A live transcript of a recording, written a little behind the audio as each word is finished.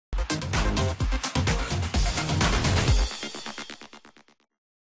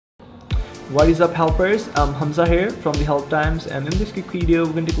What is up, helpers? I'm Hamza here from the Help Times, and in this quick video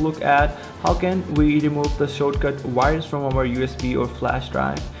we're going to take a look at how can we remove the shortcut wires from our USB or flash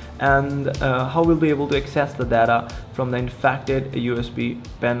drive, and how we'll be able to access the data from the infected USB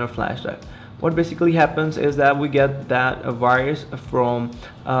pen or flash drive. What basically happens is that we get that wires from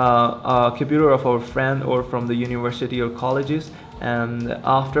a computer of our friend or from the university or colleges, and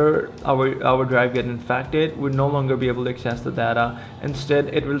after our drive get infected, we'll no longer be able to access the data. Instead,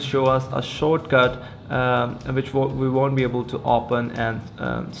 it will show us a shortcut which we won't be able to open and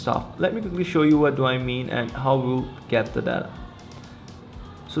stuff. Let me quickly show you what do I mean and how we'll get the data.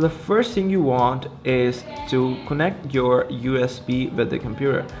 So the first thing you want is to connect your USB with the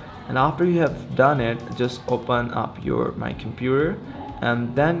computer, and after you have done it, just open up my computer,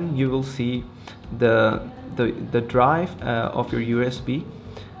 and then you will see the drive of your USB.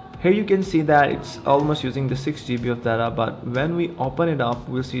 Here you can see that it's almost using the 6 GB of data, but when we open it up,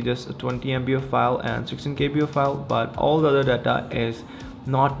 we'll see just a 20 MB of file and 16 KB of file, but all the other data is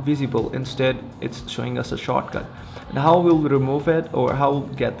not visible. Instead, it's showing us a shortcut. And how we'll remove it or how we'll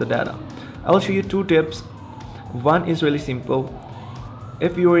get the data, I'll show you 2 tips. One is really simple.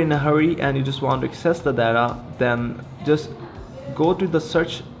 If you're in a hurry and you just want to access the data, then just go to the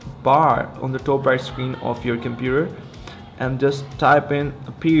search bar on the top right screen of your computer and just type in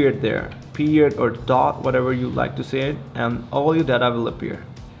a period there, period or dot, whatever you like to say it, and all your data will appear.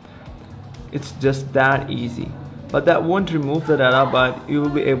 It's just that easy. But that won't remove the data, but you will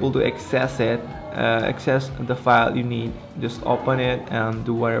be able to access it, access the file you need. Just open it and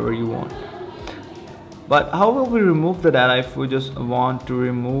do whatever you want. But how will we remove the data if we just want to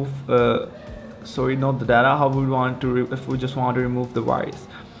remove sorry, not the data, how we want to if we just want to remove the wires?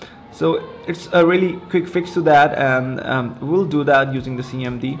 So it's a really quick fix to that, and we'll do that using the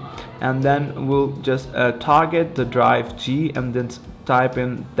CMD, and then we'll just target the drive G and then type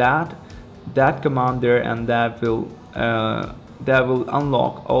in that command there, and that will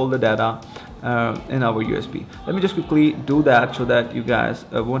unlock all the data in our USB. Let me just quickly do that so that you guys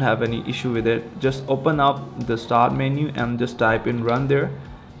won't have any issue with it. Just open up the start menu and just type in run there.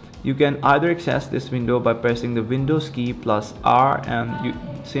 You can either access this window by pressing the Windows key plus R, and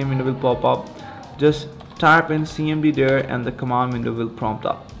same window will pop up. Just type in CMD there and the command window will prompt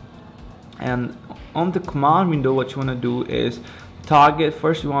up. And on the command window, what you want to do is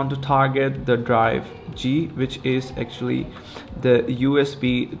first you want to target the drive G, which is actually the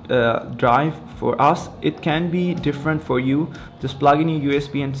USB drive. For us, it can be different for you. Just plug in your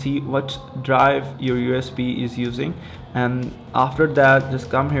USB and see what drive your USB is using, and after that just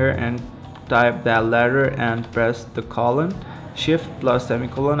come here and type that letter and press the colon, shift plus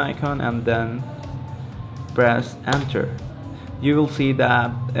semicolon icon, and then press enter. You will see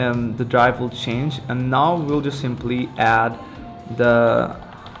that the drive will change, and now we'll just simply add the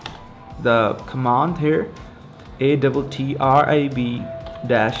command here, ATTRIB-S-H/S/D,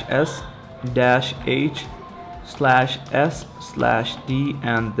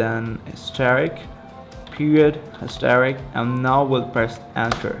 and then asterisk, period, asterisk, and now we'll press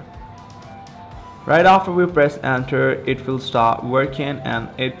enter. Right after we press enter, it will start working and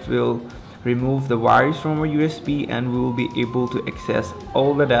it will remove the wires from our USB, and we will be able to access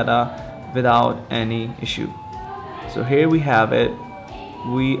all the data without any issue. So here we have it.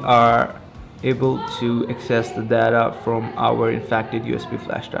 We are able to access the data from our infected USB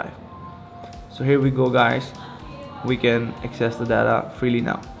flash drive. So here we go, guys. We can access the data freely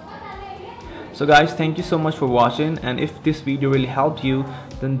now. So guys, thank you so much for watching, and if this video really helped you,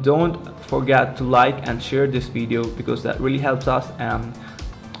 then don't forget to like and share this video, because that really helps us. And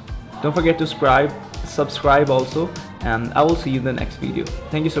don't forget to subscribe also, and I will see you in the next video.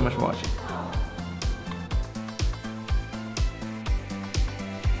 Thank you so much for watching.